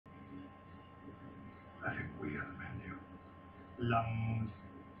lungs,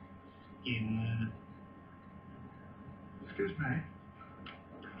 skin. Excuse me.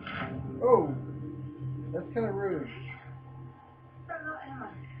 Oh, that's kind of rude. That's not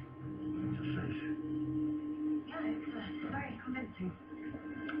enough. It's a face. Yeah, it's very convincing.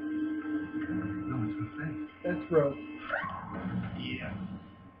 No, it's a face. That's gross. Yes,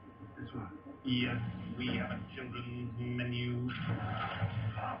 It's what? yes, we have a children's menu.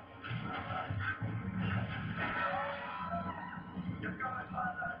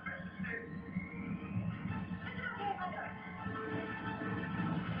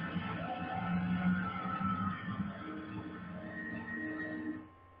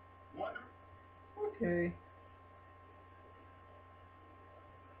 Okay.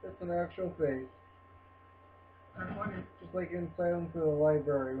 That's an actual face. Just like in Silence of the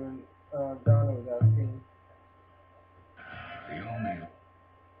Library when Donna was asking. The only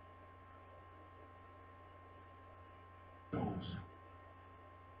those.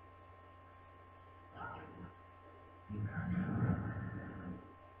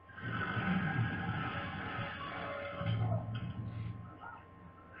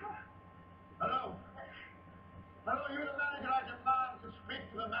 Hello? Hello, you the manager? I demand to speak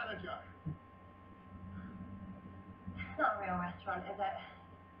to the manager. It's not a real restaurant, is it?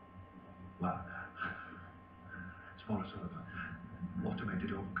 Well, it's more a sort of an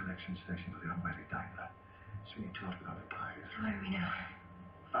automated open connection station for the unmarried diner. Sweeney Todd without a pies. So what do we know?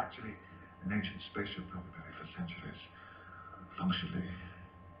 Actually, an ancient spaceship probably for centuries. Functionally,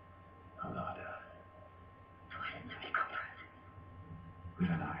 a larder. So why didn't somebody come for us?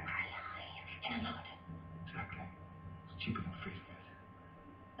 With an eye. In a larder. Exactly. It's cheaper than freezing it.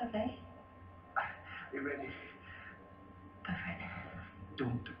 Okay. You ready? Go for it.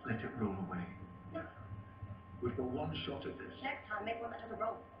 Don't let it roll away. No. We've got one shot at this. Next time, make one that doesn't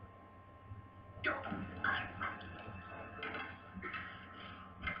roll.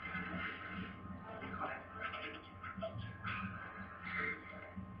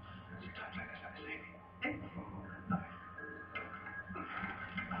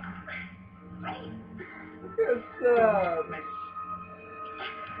 Good stuff.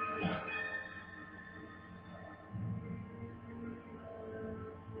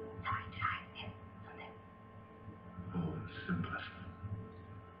 Oh, the simplest.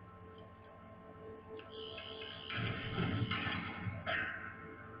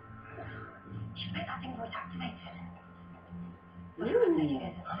 Should make that thing voice activated. Ooh.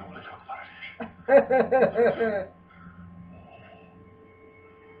 I don't want to talk about it.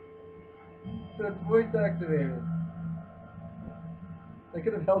 So it's voice activated. That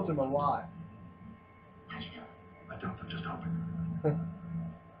could have helped him a lot. How'd you feel? I don't, I'm just hoping.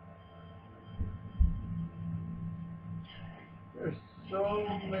 There's so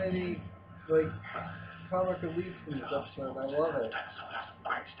many, like, comic reliefs in this episode. I love it.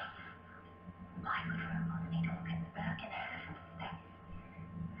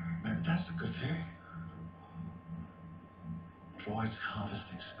 Maybe that's a good theory. Droids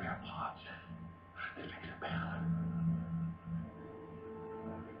harvesting spare parts. They make it better.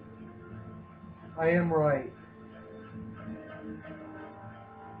 I am right.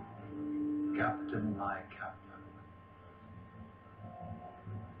 Captain, my captain.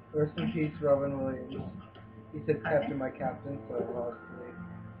 Rest in peace, Robin Williams. He said Captain, my captain, so obviously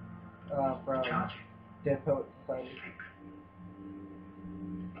from Dead Poet Society.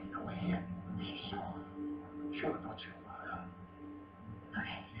 No way here. Are you sure? Sure, not sure.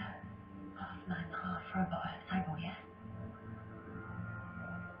 Okay, so half man, half robot, cyborg, yeah?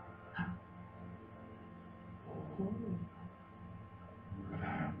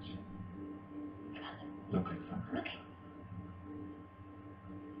 Hands. Looking for. Looking.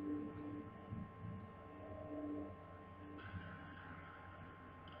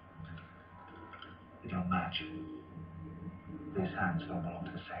 They don't match. These hands don't belong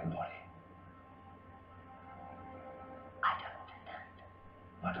to the same body. I don't understand.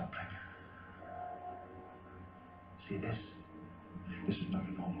 I don't think. See this? This is not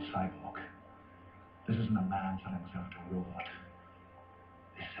a normal cyborg. This isn't a man turning himself into a robot.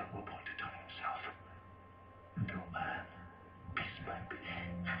 This is a robot to turn himself into a man, piece by piece.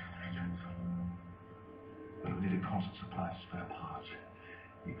 We need a constant supply of spare parts.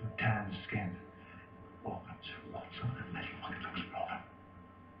 Even tan skin, organs, anyone that looks Robin.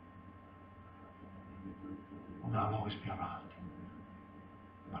 Well, I'll always be around.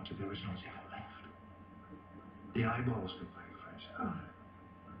 Much of the original is even left. The eyeballs look like fresh. Oh.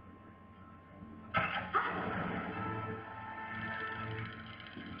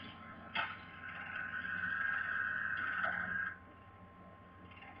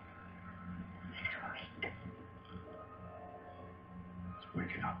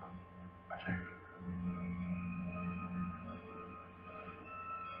 Get up. I say.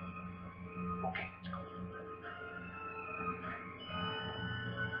 Okay, let's go.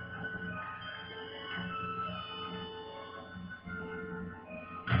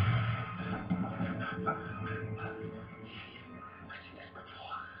 I've seen this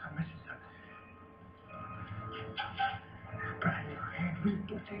before. I'm missing something. Brand new hand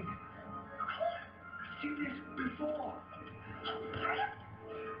rebooting. I've seen this before.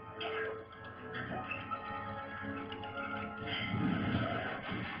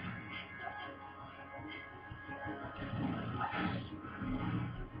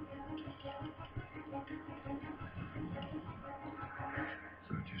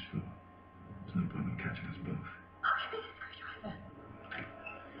 So too slow. There's no point in catching us both. I'll give me the screwdriver.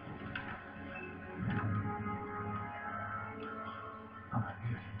 I'm not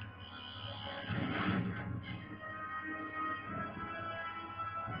here.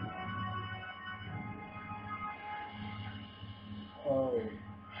 Oh.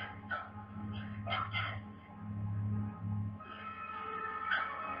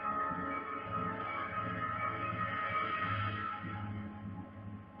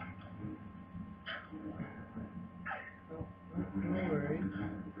 Oh, no worries.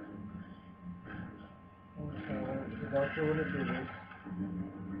 Okay, the doctor wouldn't do this.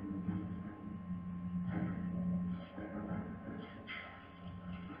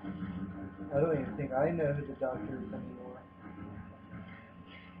 I don't even think I know who the doctor is anymore.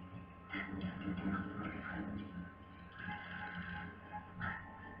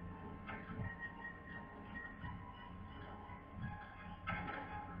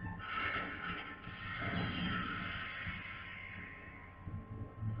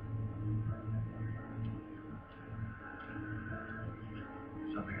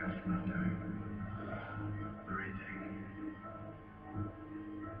 Something else I'm not doing. Breathing.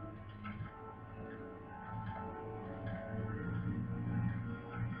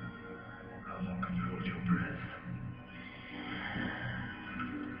 How long can you hold your breath?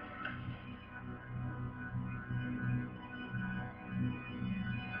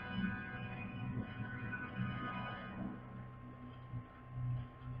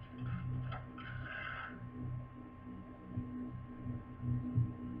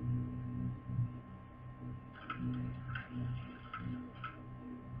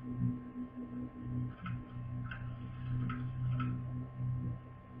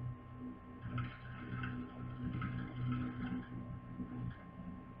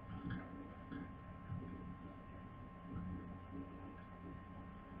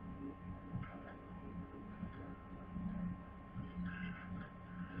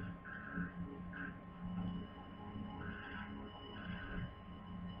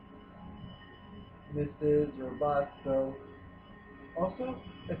 Mrs. Roboto. Also,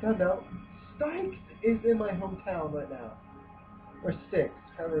 I found out Stikes is in my hometown right now. Or Six,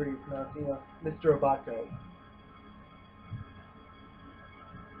 however you pronounce it, Mr. Roboto.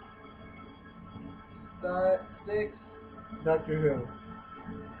 Six, Doctor Who.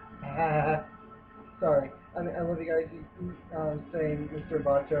 Sorry, I love you guys saying Mr.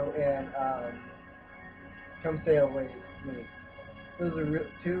 Roboto and Come Sail Away with Me. Those are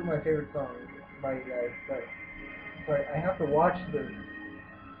two of my favorite songs by you guys, but sorry, I have to watch this.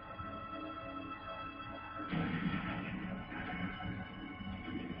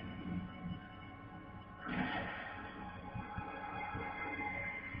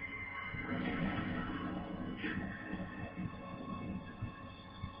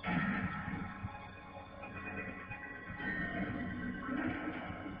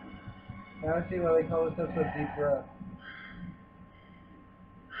 Now I see why they call this episode Deep Breath.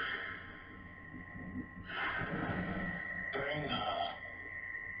 Bring her.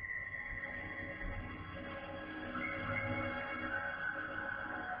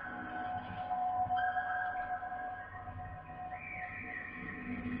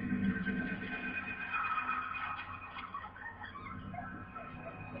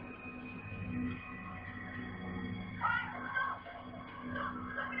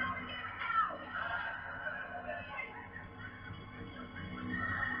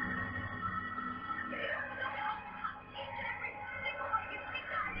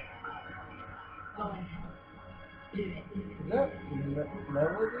 Go on. Do it. Is that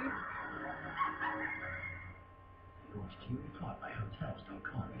Melody? Launch to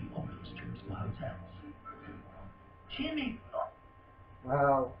flybyhotels.com, the obvious choice for hotels. Jimmy.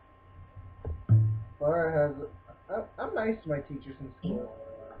 Wow. Laura has... I'm nice to my teachers in school.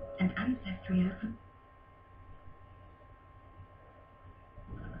 An ancestry open.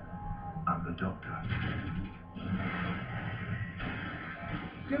 I'm the doctor.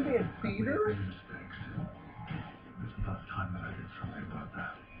 Jimmy and Peter? Many mistakes. It's about time that I did something about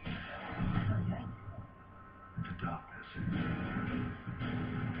that. Into darkness.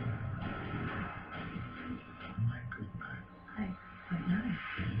 My good man. I know.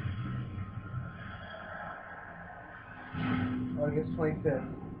 August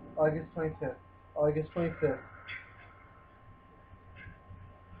 25th. August 25th. August 25th.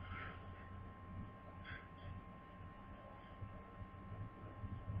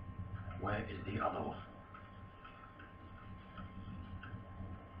 Where is the other one?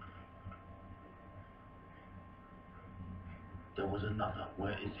 There was another.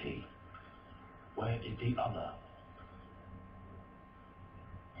 Where is he? Where is the other?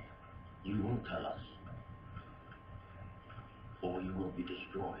 You will tell us, or you will be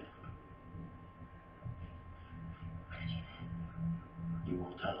destroyed. You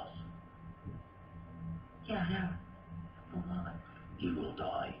will tell us. Yeah, I know. Well, what? You will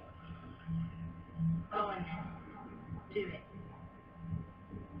die. Owen, do it.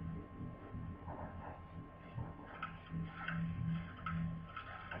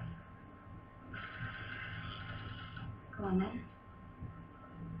 Go on then.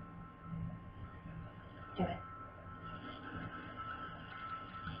 Do it.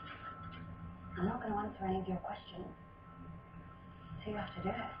 I'm not going to answer any of your questions. So you have to do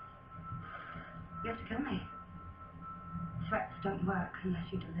it. You have to kill me. Threats don't work unless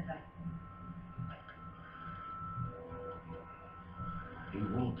you deliver. You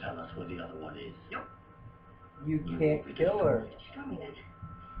will tell us where the other one is. Nope. You can't kill her. Just tell me then.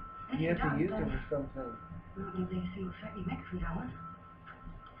 And if You have to don't, use then him or something. I'm not going to leave a single threat you make from now on.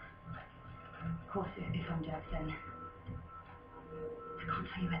 Of course, if I'm dead, then I can't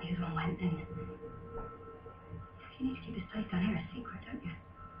tell you where the other one went, then you need to keep this place down here a secret, don't you?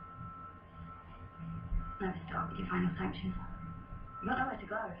 Never start with your final sanction. You got nowhere to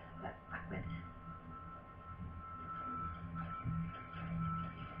go, but backwards.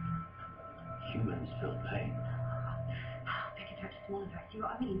 Humans feel pain. Bigger threats, smaller threats, you know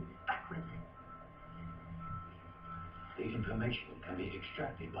what I mean? Backwards. The information can be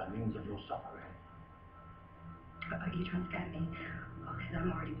extracted by means of your suffering. Are you trying to scare me? Oh, because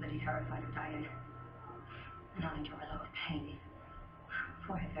I'm already bloody terrified of dying. And I'll endure a lot of pain.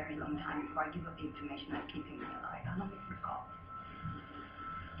 For a very long time before I give up the information that's keeping me alive. How long have you got?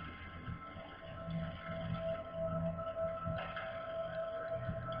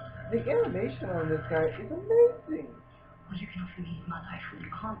 The animation on this guy is amazing. All you can offer me is my life. What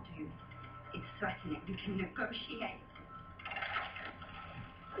you can't do is threaten it. You can negotiate.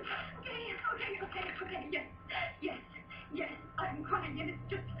 Okay. Yes. I'm crying, and it's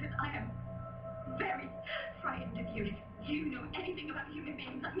just because I am very frightened of you. If you know anything about human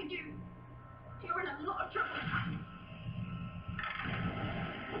beings, I mean, you're in a lot of trouble.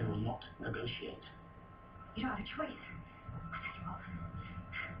 We will not negotiate. You don't have a choice. I tell you what.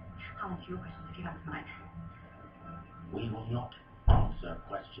 I'll answer your questions if you answer mine. We will not answer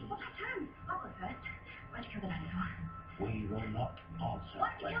questions. What's that term? I'll go first. Why'd you kill the dinosaur? We will not answer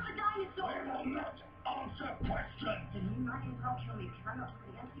Why'd you kill the questions. dinosaur? We will not answer questions. Then you might as well kill me because I'm not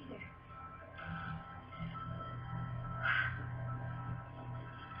talking against you.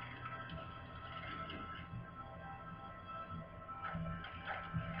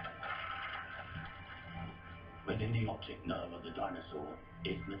 Within the optic nerve of the dinosaur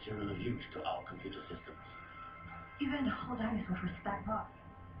is material of use to our computer systems. You burned a whole dinosaur for a stack pot.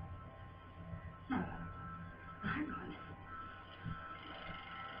 No. Hang on.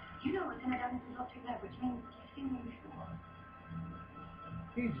 You know what's in a dinosaur's optic nerve, which means you've seen them before.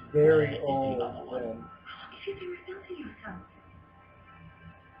 He's very Where is the old other one? then. How long have you been rebuilding yourself?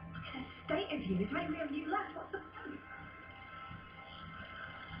 Look at the state of you. Is there any real you left? What's the point?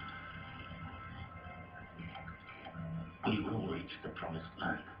 We will reach the promised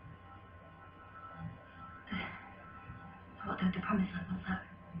land. What the promised land was that?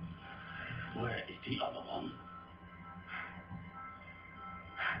 Where is the other one?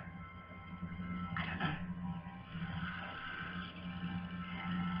 I don't know.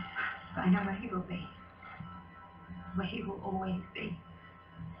 But I know where he will be. Where he will always be.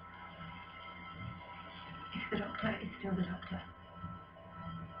 If the Doctor is still the Doctor,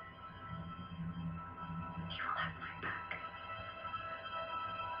 he will have my back.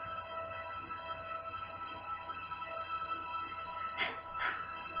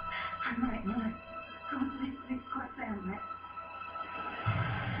 I'm right, Mona. Please, quite say I'm right.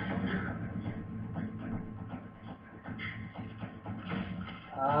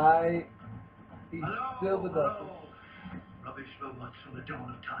 He's Hello, still the Doctor. hello. Rubbish robots from the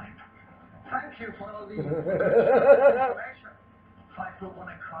dawn of time. Thank you for all the information. 5 foot 1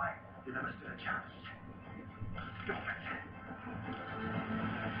 and cry. You never stood a chance. Stop it.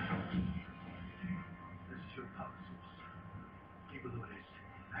 This is your power source. Keep it where it is.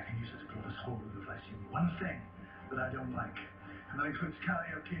 I can use it to blow this whole room if I see one thing that I don't like. And that includes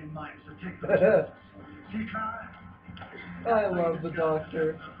karaoke in mind, so take the chances. See, Clara? I love the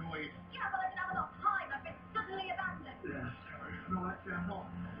Doctor. Yeah, but I didn't have enough time. I've been suddenly abandoned. Yes. No, actually, I'm not.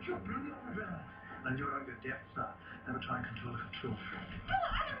 You're brilliant, Rivera. And you're out of your depth, sir. Never try and control the control.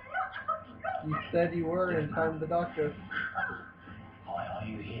 You said you were in Time of the Doctor. Why are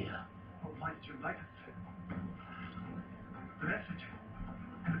you here? Well, why did you invite us? The message.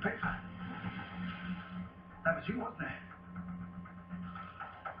 In the paper. That was you, wasn't it?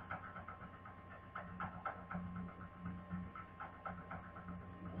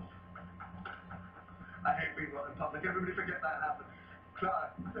 I hate being out in public. Everybody forget that happened. Clara,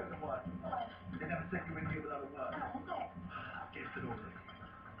 say the word. They never sent you in here without a word. Guess it over.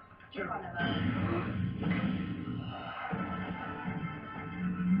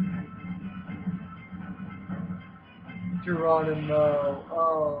 Geronimo.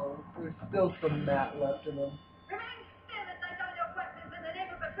 Oh, there's still some Matt left in him. Remain still and lay down your weapons in the name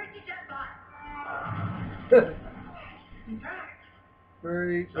of the British Empire.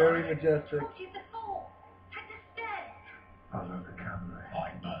 Very, very majestic. What is the fool? Take the stairs. I'll load the camera. I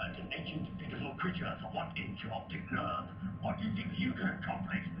burned an ancient pitiful creature for 1 inch of optic nerve. What do you think you can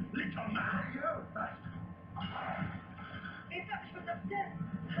accomplish, little man? You bastard! The effect was upstairs.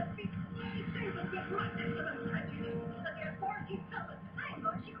 Be saving the brightness of a prejudice that the authorities tell us. Hang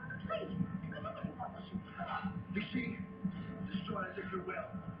on, she got a plate. You see, destroy us if you will.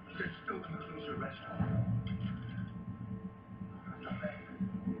 There's still an inclusive restaurant.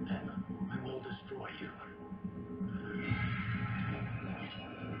 Then we will destroy you.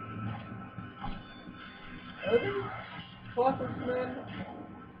 Are these Clockwork Men?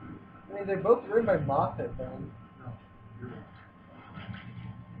 I mean, they're both written by Moffat, then. No, you won't.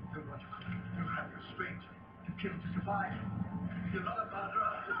 You're what you call it. You have your strength. You kill to survive. You're not a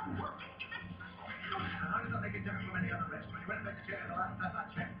murderer. How does that make it different from any other restaurant? You went vegetarian the last time I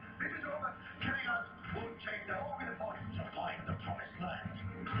checked. This is over. Killing us won't change the whole bit of point. To find the promised land.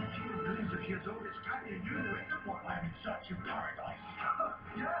 Millions of years old, it's time you knew there isn't one. I am in search of paradise.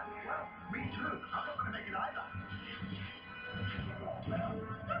 Yeah, well, me too. I'm not going to make it either.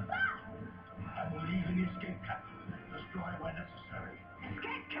 I will leave in the escape captain. Destroy where necessary.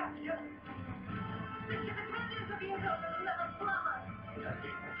 Escape capture. This is the millions of years old and never fly. It has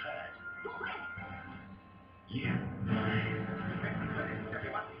been prepared. For when? You.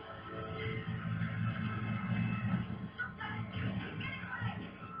 Everyone.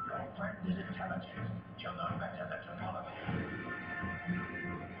 Your friend is intelligent. You'll know better than to follow me.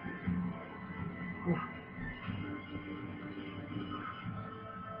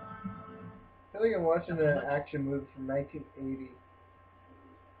 I feel like I'm watching an action movie from 1980.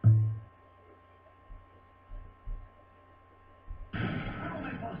 One of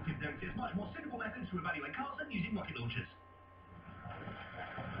my positive notes is much more simple methods to evaluate cars than using rocket launchers.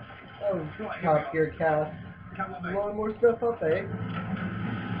 Oh, Top Gear cast. Blowing more stuff up, eh? It's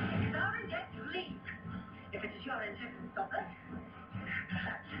our intent to leave. If it is your intent to stop us,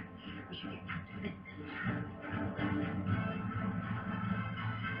 perhaps we should get back to business.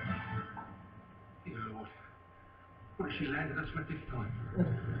 Dear Lord, what has she landed us with this time?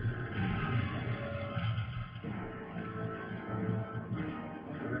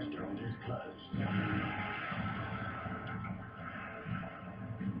 The restaurant is closed.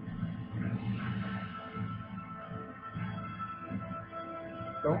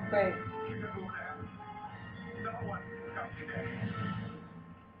 Don't faint. Keep everyone out. No one comes in there.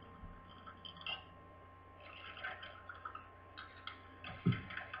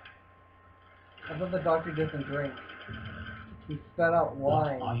 I thought the Doctor doesn't drink. He spat out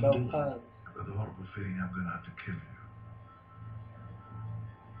wine, no puns. I've got a horrible feeling I'm going to have to kill you.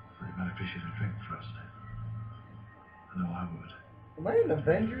 But you might appreciate a drink first. I know I would. Am I in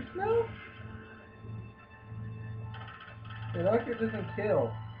Avengers now? The Doctor doesn't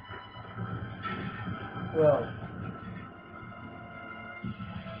kill. Well.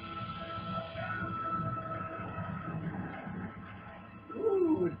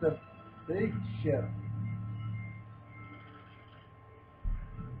 Ooh, it's a big ship.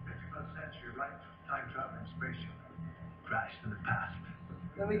 51st century, right? Time traveling spaceship. Crashed in the past.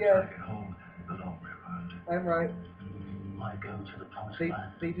 Let me guess. Get home the long way around. I'm right. I go to the promised They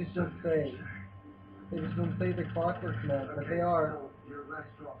land. just don't say. They just don't say the Clockwork Men, but they are. So your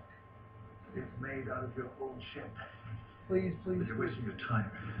restaurant is made out of your own ship. Please, please, But you're please. wasting your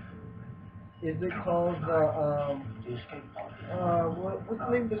time. Is it called The escape pod. what's the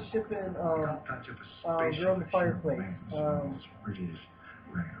name of the ship in Girl in the Fireplace? Really is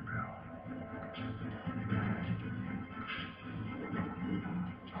ringing a bell.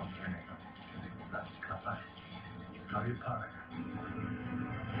 Okay. That's cover. How do you park?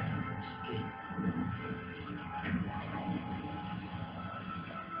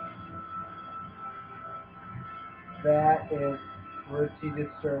 That is pretty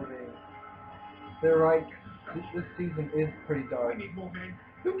disturbing. They're right. This season is pretty dark. We need more men.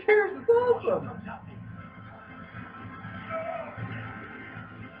 Who cares? It's awesome. What's happening?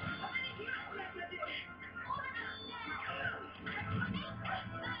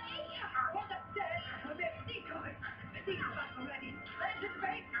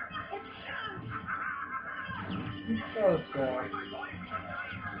 Oh, God.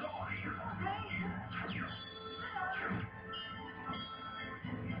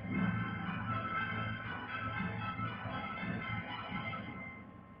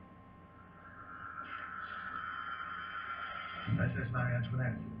 SS Marie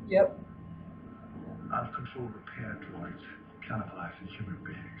Antoinette. Yep. Out of control repair droids cannibalizing human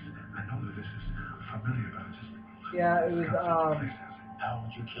beings. I know that this is familiar, but I just... Yeah, it was, How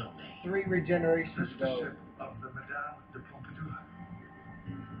would you kill me? 3 regenerations This is the ago. ship of the Madame de Pompadour.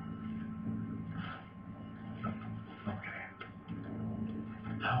 Okay.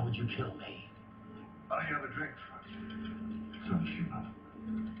 How would you kill me? Why don't you have a drink first? So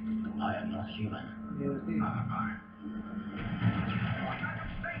human. I am not human. Yes, he- Not am I.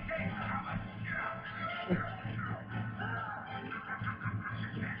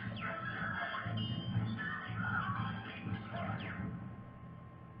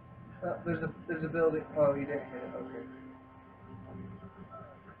 there's a building. Oh, you didn't hit it. Okay.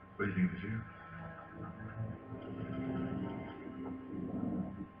 What do you think of the view?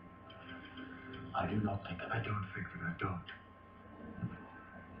 I do not think of I it. don't think that I don't.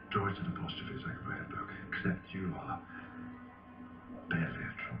 Droids are supposed to feel like a red book, except you are barely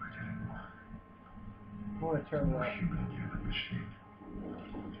a droid anymore. I want to turn More that. human than you than machine.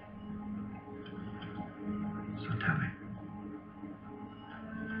 So tell me,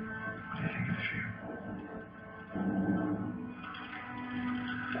 what do you think of the view?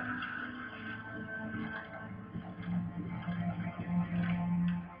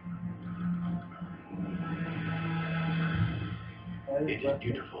 That It is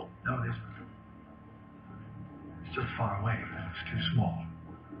beautiful. No, it isn't. It's just far away. It's too small.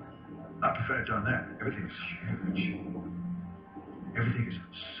 I prefer it down there. Everything is huge. Everything is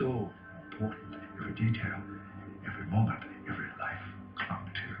so important. Every detail, every moment, every life clung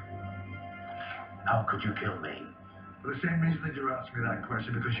to. How could you kill me? For the same reason that you're asking me that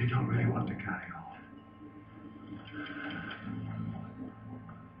question, because you don't really want to carry on.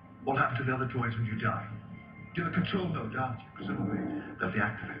 What happened to the other droids when you die? You're the control node, aren't you? Presumably, they'll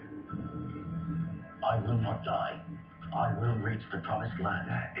deactivate. I will not die. I will reach the promised land.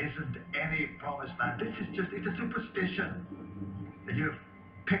 There isn't any promised land. This is just, it's a superstition that you've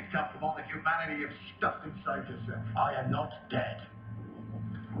picked up from all the humanity you've stuffed inside yourself. I am not dead.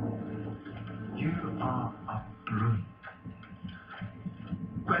 You are a broom.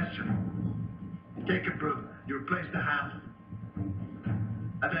 Question. You take a broom, you replace the handle,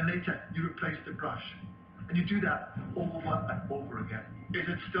 and then later you replace the brush. And you do that over and over again. Is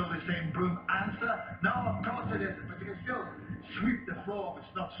it still the same broom? Answer? No, of course it isn't, but you can still sweep the floor if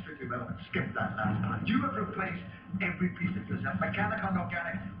it's not strictly relevant. Skip that last part. You have replaced every piece of yourself, mechanical and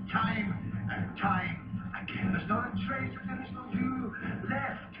organic, time and time again. There's not a trace of the original you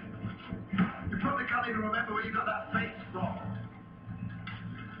left. You probably can't even remember where you got that face from.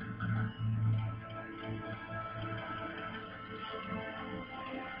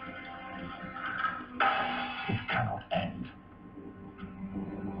 It cannot end.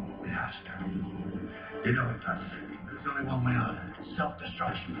 It has to. You know it does. There's only one way out.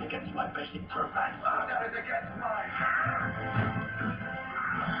 Self-destruction against my basic program. Oh, that is against mine.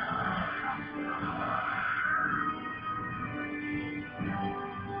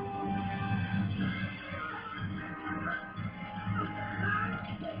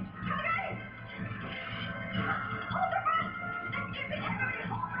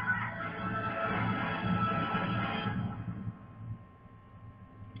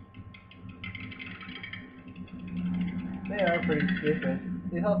 They are pretty stupid.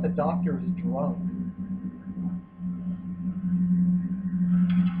 They thought the doctor was drunk.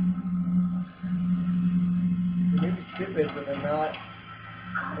 They may be stupid, but they're not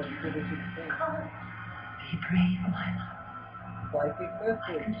as good as you think. Be brave, my love. Psychic I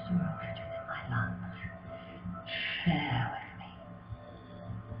message. can soar within my lungs. Share with me.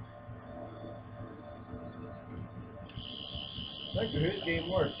 Like his game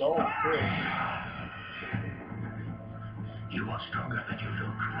more adult too. You are stronger than you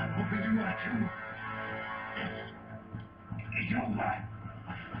look. What will you want to? Is your man?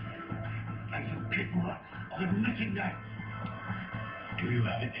 Are you capable of admitting that? Do you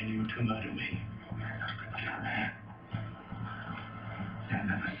have it in you to murder me? They're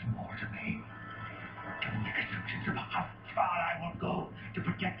never small to me. Don't make assumptions about how far I will go to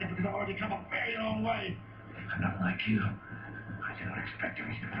protect them because I've already come a very long way. I'm not like you. I do not expect to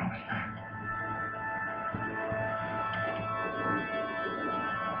reach the promised land.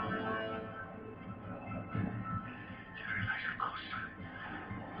 You realize, of course,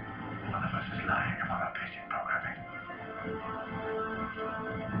 one of us is lying about our basic programming.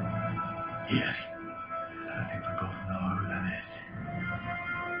 Yes. And I think we both know who that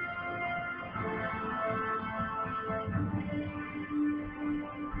is.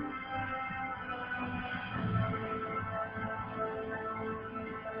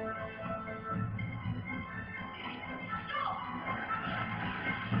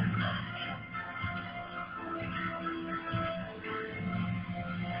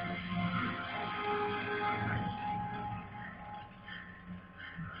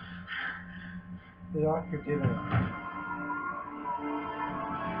 The doctor didn't.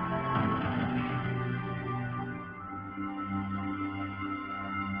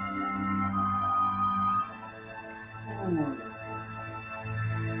 Ooh.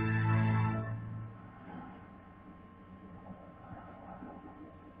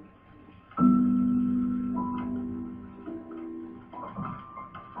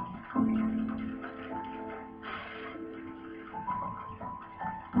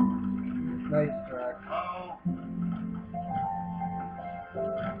 Nice track. Oh.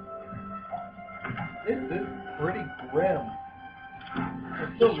 This is pretty grim.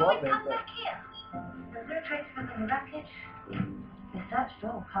 I still love it, but There's no trace of him in the wreckage. They searched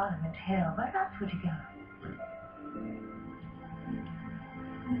all Parliament Hill. Where else would he go?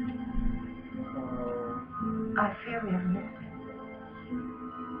 I fear we have missed him.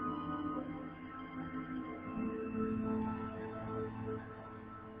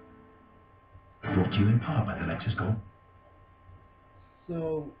 Brought you in part by the lecture's gone.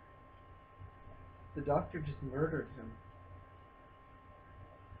 so the doctor just murdered him.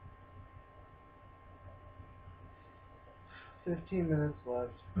 15 minutes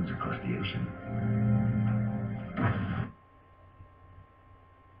left. It was across the ocean.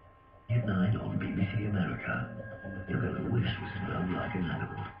 At 9 on BBC America. You're gonna wish you smelled like an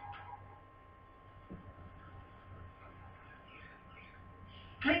animal.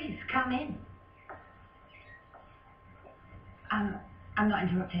 Please, come in. I'm not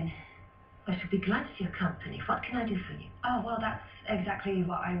interrupting. I should be glad of your company. What can I do for you? Oh, well, that's exactly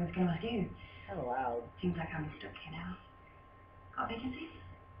what I was going to ask you. Kind of loud. Seems like I'm stuck here now. Got vacancies?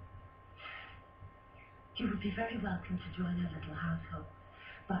 You would be very welcome to join our little household.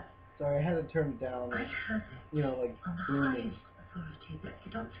 But Sorry, I had to turn it down. I have it You know, like on the booming. highest authority that the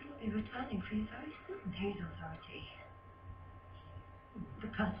doctor will be returning for you very soon. Whose authority? The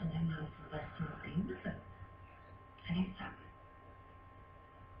person who knows the best about the universe. And who's that?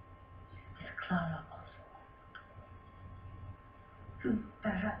 Miss Clara Oswald, who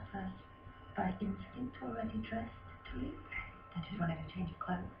perhaps has, by instinct, already dressed to leave, and just wanted a change of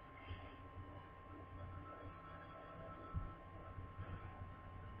clothes.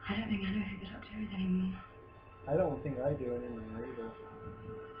 I don't think I know who the doctor is anymore. I don't think I do anymore either.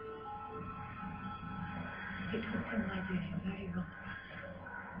 It took him, my dear, you're very wrong.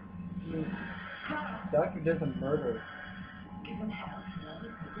 Clara! Doctor doesn't murder. Give him hell, no,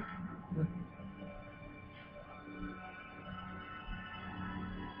 isn't it?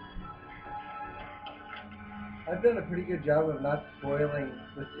 I've done a pretty good job of not spoiling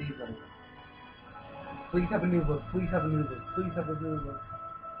the season. Please have a new look. Please have a new look. Please have a new look.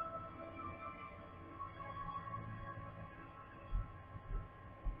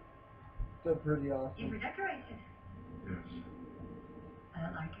 Still pretty You awesome. redecorated. Yes. I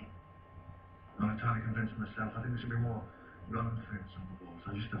don't like it. I'm not entirely convinced myself. I think there should be more round things on the walls.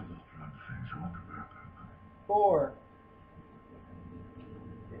 I used to have a lot of round things. I wonder where about them. 4.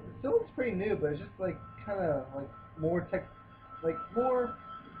 It still looks pretty new, but it's just like kind of like more tech, like more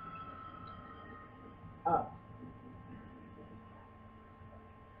up.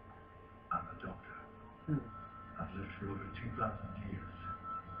 I'm a doctor. I've lived for over 2,000 years,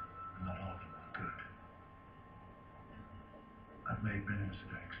 and not all of them are good. I've made many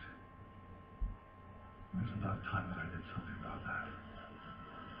mistakes. There's about time that I did something about that.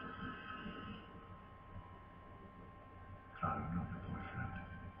 Clara, I'm not your boyfriend.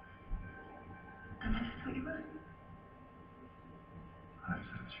 And I just thought you were.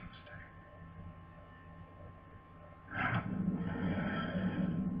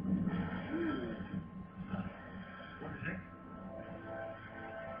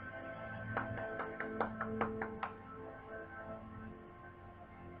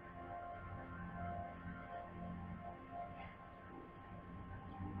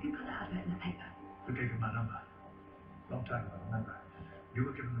 Simon, remember, you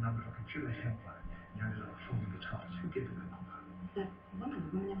were given the number of a computer Templar. You ended up phoning the charts. Who gave you the number? The woman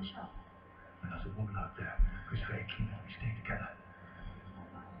in the shop. And there's a woman out there who's very keen on we stay together.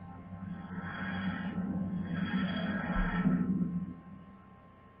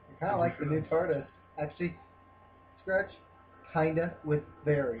 I kind of like the new TARDIS. Actually, Scratch, kinda, with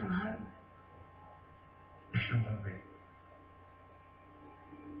very. Don't worry.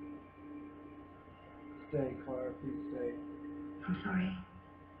 Stay, Clara, please stay. I'm sorry.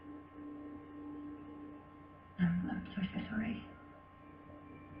 I'm so sorry.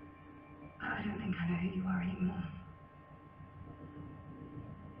 I don't think I know who you are anymore.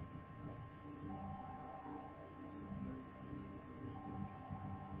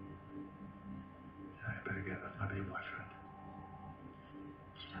 I better get that. My new boyfriend.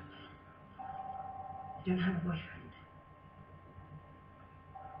 Stop. You don't have a boyfriend.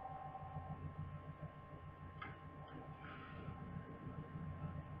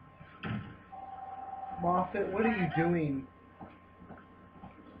 Moffat, what are you doing?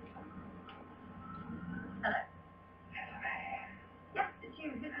 Hello? It's me. Yes, it's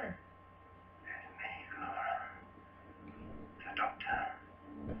you. Who's this? It's me, Clara. The doctor.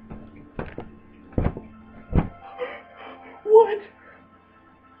 What?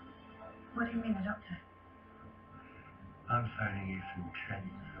 What do you mean, the doctor? I'm phoning you from Trent.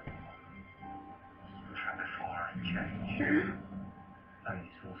 From before I changed. Oh,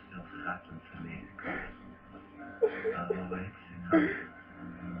 it's all still happened for me. Oh, it's enough.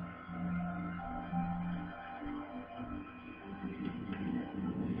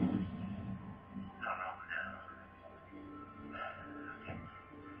 I'm wrong now. I can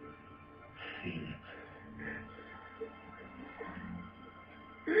feel it.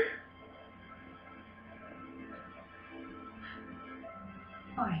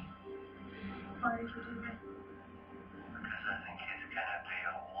 Why? Why did you do this? Because I think it's gonna be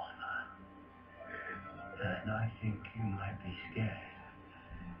a while. And I think you might be scared.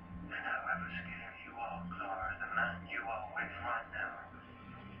 And however scared you are, Clara, the man you are with right now,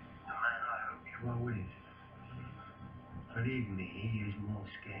 the man I hope you are with, believe me, he is more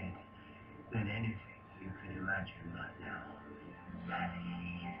scared than anything you can imagine right now. And he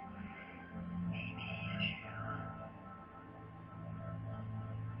needs you.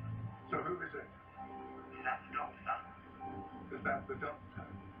 So who is it? Is that the doctor? Is that the doctor?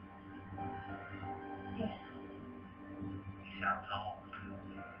 Yes. He sounds old.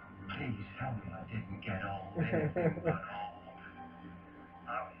 Please tell me I didn't get old. Anything but old. I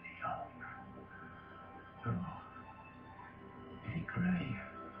was young. Oh. Is he grey?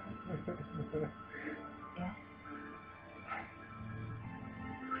 Yes.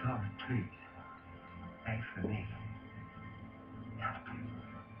 Clara, please. Pray for me. Help me.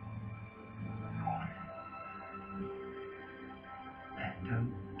 Promise. And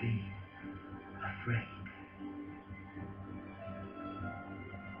don't be afraid.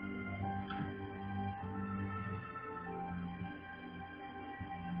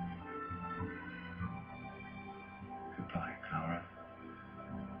 Goodbye, Clara.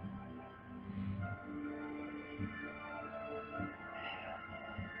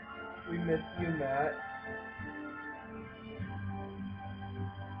 We miss you, Matt.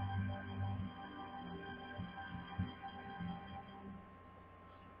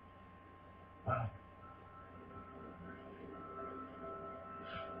 Well,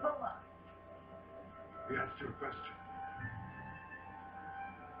 But what? the answer to your question.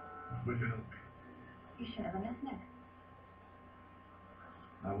 Will you help me? You should have been listening.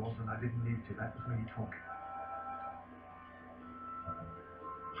 I wasn't. I didn't need to. That was me talking.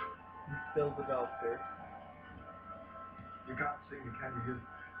 He spills the Belster. You can't see me, can you?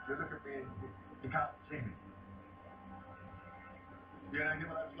 You look at me and you can't see me. You have any idea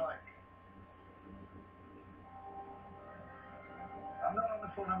what that's like? I'm not on the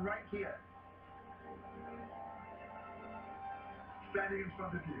phone. I'm right here. Standing in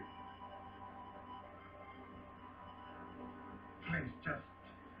front of you. Please,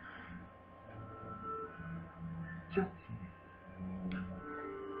 just see me.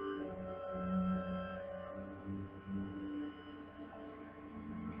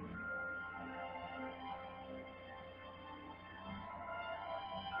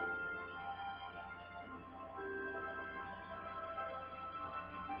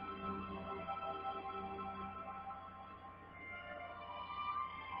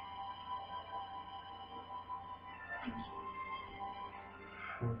 Thank you.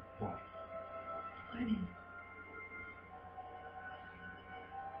 For what? Phoning.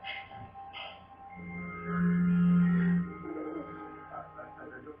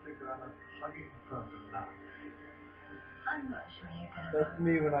 I don't think that I'm a hugging person now. I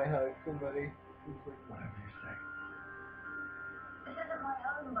me when I hug somebody. Whatever you say. This isn't my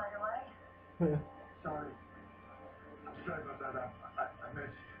home, by the way. Sorry. I'm sorry about that. I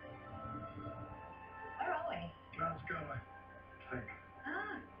missed. Where are we? Glasgow, I think.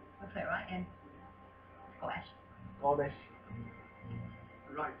 Ah, we'll fit right in. Squash. Scottish.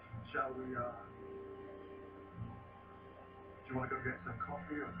 Right, shall we, do you want to go get some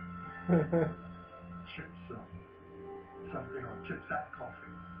coffee or chips or something, or chips and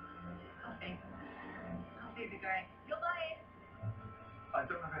coffee? Coffee. Coffee would be great. You'll buy it. I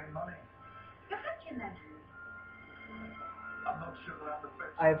don't have any money. You're Christian then. I'm not sure that I'm the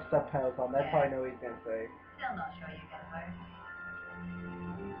best. I have subtitles on. That's how I know what he's gonna say. Still not sure you get home.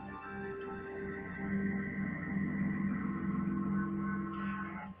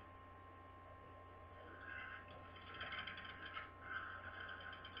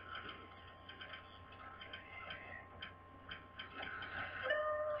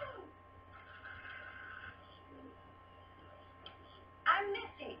 I'm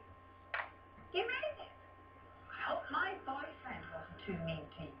Missy. You made it. I hope my boyfriend wasn't too mean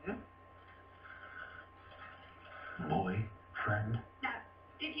to you. Boy, friend. Now,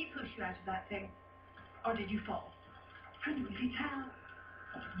 did he push you out of that thing? Or did you fall? I can really tell.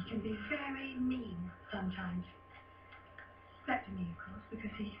 He can be very mean sometimes. Except to me, of course,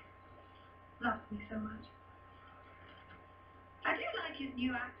 because he loves me so much. I do like his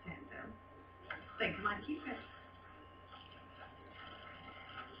new accent, though. Think I might keep it.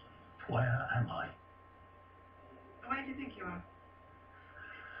 Where am I? Where do you think you are?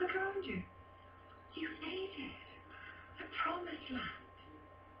 Look around you. You've made it. The promised land.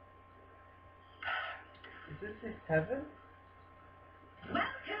 Is this his heaven?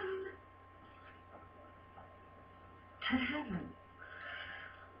 Welcome to heaven.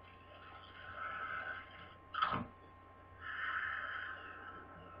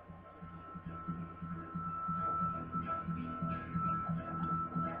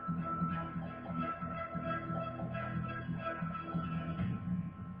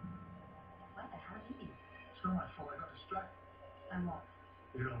 Where the hell have you been? It's not my fault. I got distracted. And what?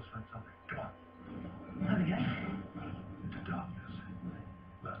 We could always find something. Come on. Have a guess. Into darkness.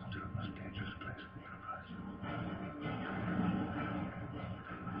 That's the most dangerous place in the universe.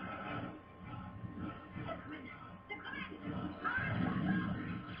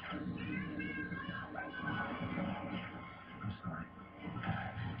 I'm sorry.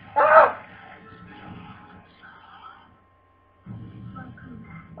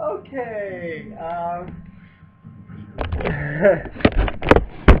 Okay.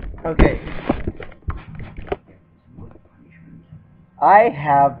 Okay. I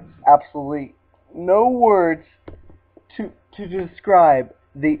have absolutely no words to describe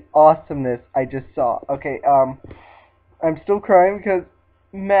the awesomeness I just saw. Okay. I'm still crying because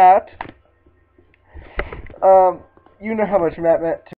Matt. You know how much Matt meant to